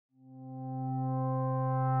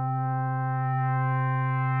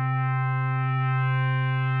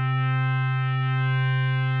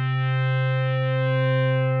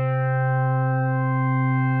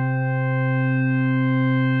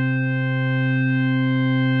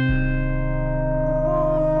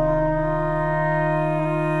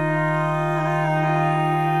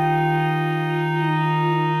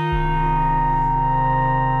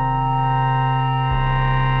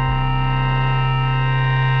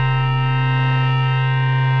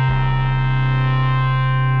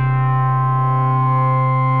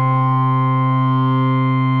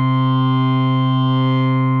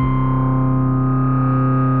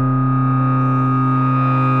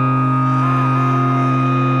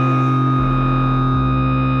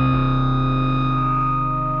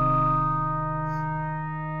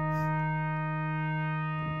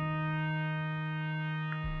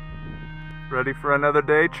Ready for another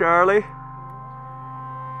day, Charlie?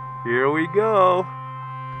 Here we go.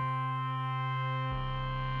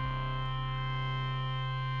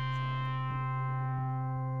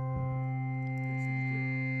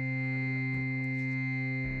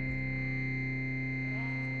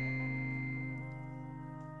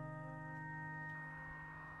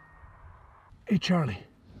 Hey, Charlie.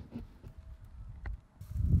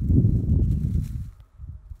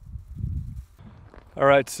 All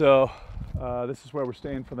right, so this is where we're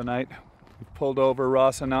staying for the night. We've pulled over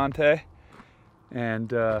Rocinante, and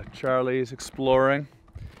Charley's exploring,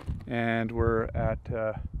 and we're at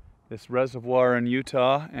this reservoir in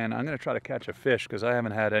Utah, and I'm gonna try to catch a fish because I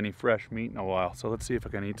haven't had any fresh meat in a while. So let's see if I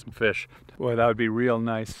can eat some fish. Boy, that would be real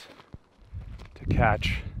nice to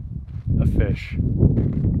catch a fish.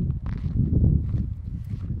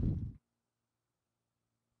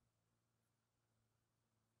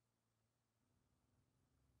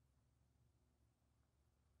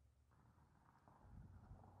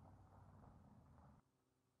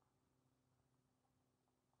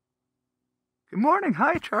 Good morning.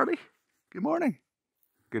 Hi, Charlie. Good morning.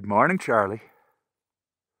 Good morning, Charlie.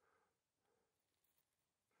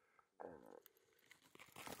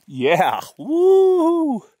 Yeah.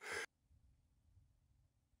 Woo!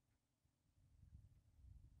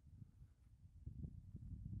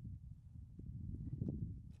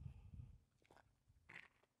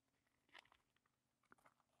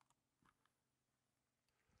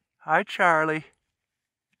 Hi, Charlie.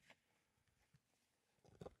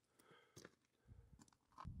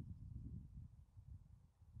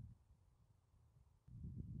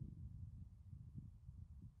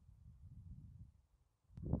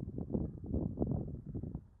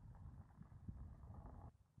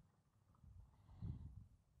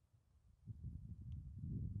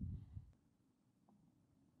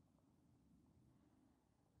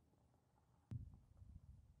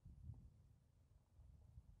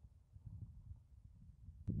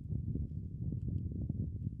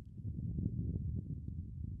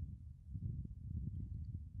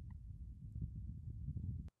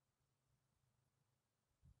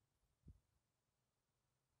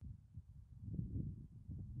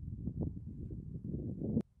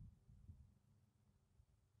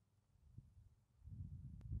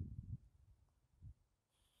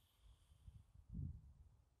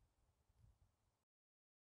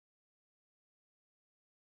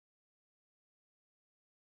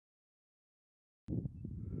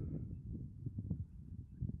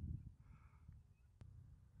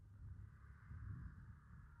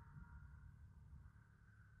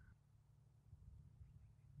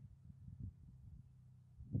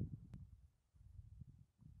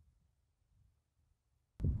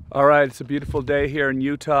 All right, it's a beautiful day here in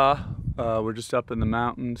Utah. We're just up in the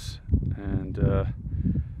mountains, and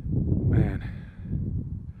man,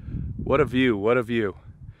 what a view, what a view.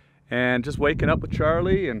 And just waking up with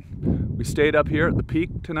Charlie, and we stayed up here at the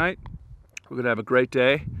peak tonight. We're gonna have a great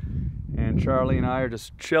day, and Charlie and I are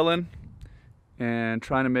just chilling and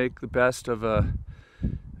trying to make the best of a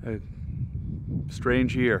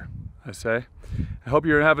strange year, I say. I hope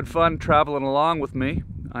you're having fun traveling along with me.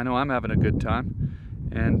 I know I'm having a good time.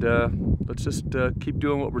 And let's just keep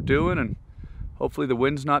doing what we're doing, and hopefully the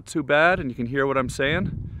wind's not too bad and you can hear what I'm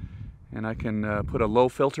saying, and I can put a low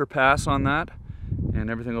filter pass on that, and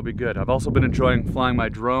everything will be good. I've also been enjoying flying my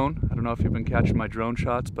drone. I don't know if you've been catching my drone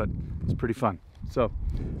shots, but it's pretty fun. So,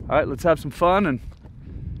 all right, let's have some fun, and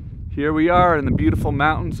here we are in the beautiful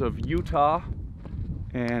mountains of Utah,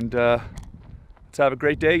 and let's have a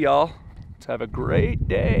great day, y'all. Let's have a great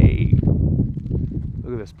day.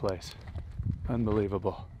 Look at this place.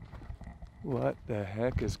 Unbelievable. What the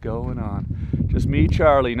heck is going on? Just me,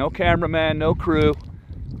 Charlie. No cameraman, no crew.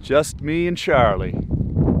 Just me and Charlie.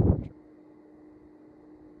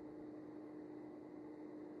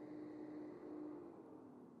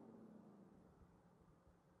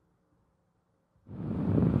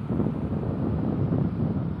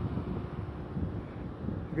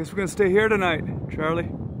 I guess we're gonna stay here tonight, Charlie.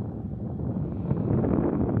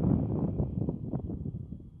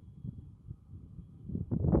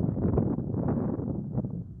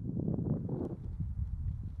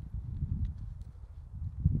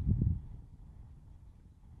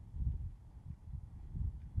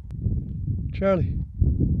 Charlie,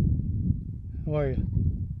 how are you?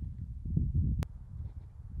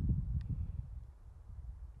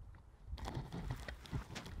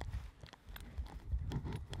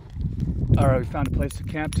 All right, we found a place to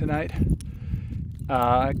camp tonight.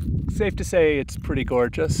 Safe to say it's pretty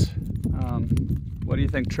gorgeous. What do you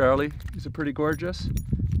think, Charlie? Is it pretty gorgeous?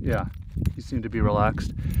 Yeah, you seem to be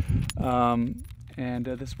relaxed. and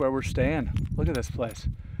this is where we're staying. Look at this place,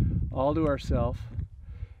 all to ourselves.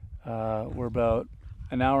 We're about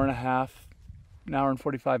an hour and a half, an hour and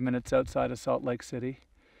 45 minutes outside of Salt Lake City.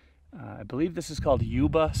 I believe this is called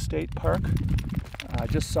Yuba State Park. I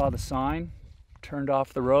just saw the sign, turned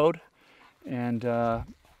off the road, and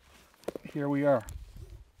here we are.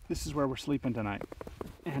 This is where we're sleeping tonight.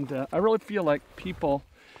 And I really feel like people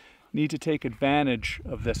need to take advantage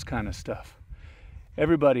of this kind of stuff.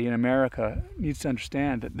 Everybody in America needs to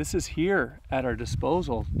understand that this is here at our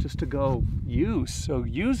disposal just to go use, so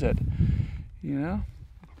use it, you know?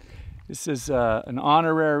 This is an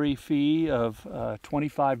honorary fee of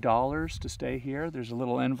 $25 to stay here. There's a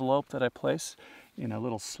little envelope that I place in a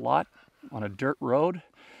little slot on a dirt road.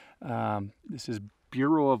 This is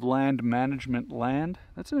Bureau of Land Management land.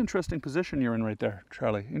 That's an interesting position you're in right there,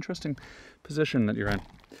 Charlie. Interesting position that you're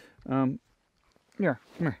in. Here,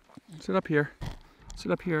 come here. Sit up here.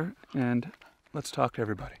 Sit up here and let's talk to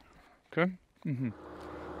everybody. Okay? Mm-hmm.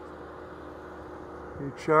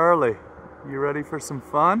 Hey, Charlie, you ready for some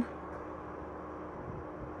fun?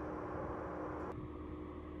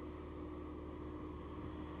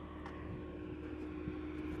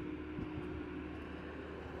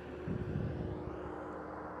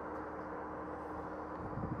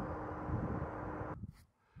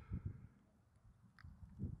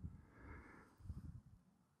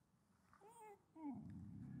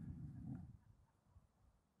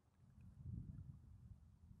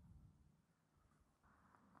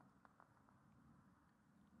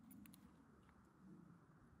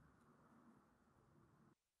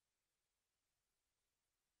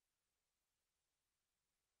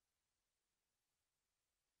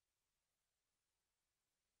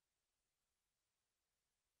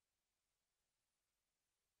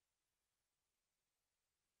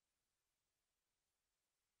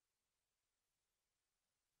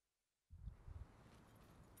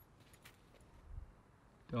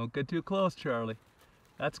 Don't get too close, Charlie.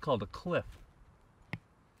 That's called a cliff.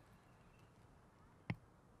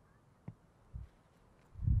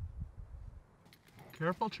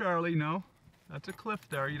 Careful, Charlie. No, that's a cliff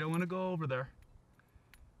there. You don't want to go over there.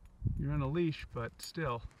 You're on a leash, but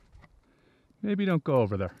still. Maybe don't go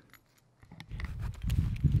over there.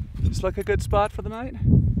 Does this look a good spot for the night?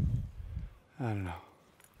 I don't know.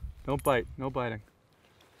 Don't bite. No biting.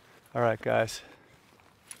 All right, guys.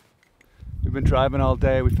 We've been driving all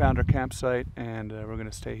day. We found our campsite, and we're going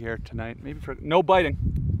to stay here tonight. Maybe for no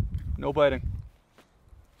biting. No biting.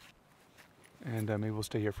 And maybe we'll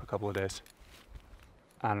stay here for a couple of days.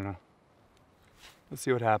 I don't know. Let's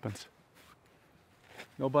see what happens.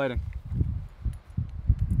 No biting.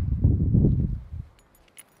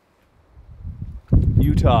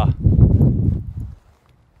 Utah.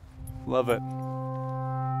 Love it.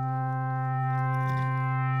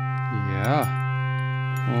 Yeah.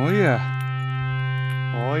 Oh yeah.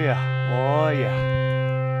 Oh yeah. Oh yeah.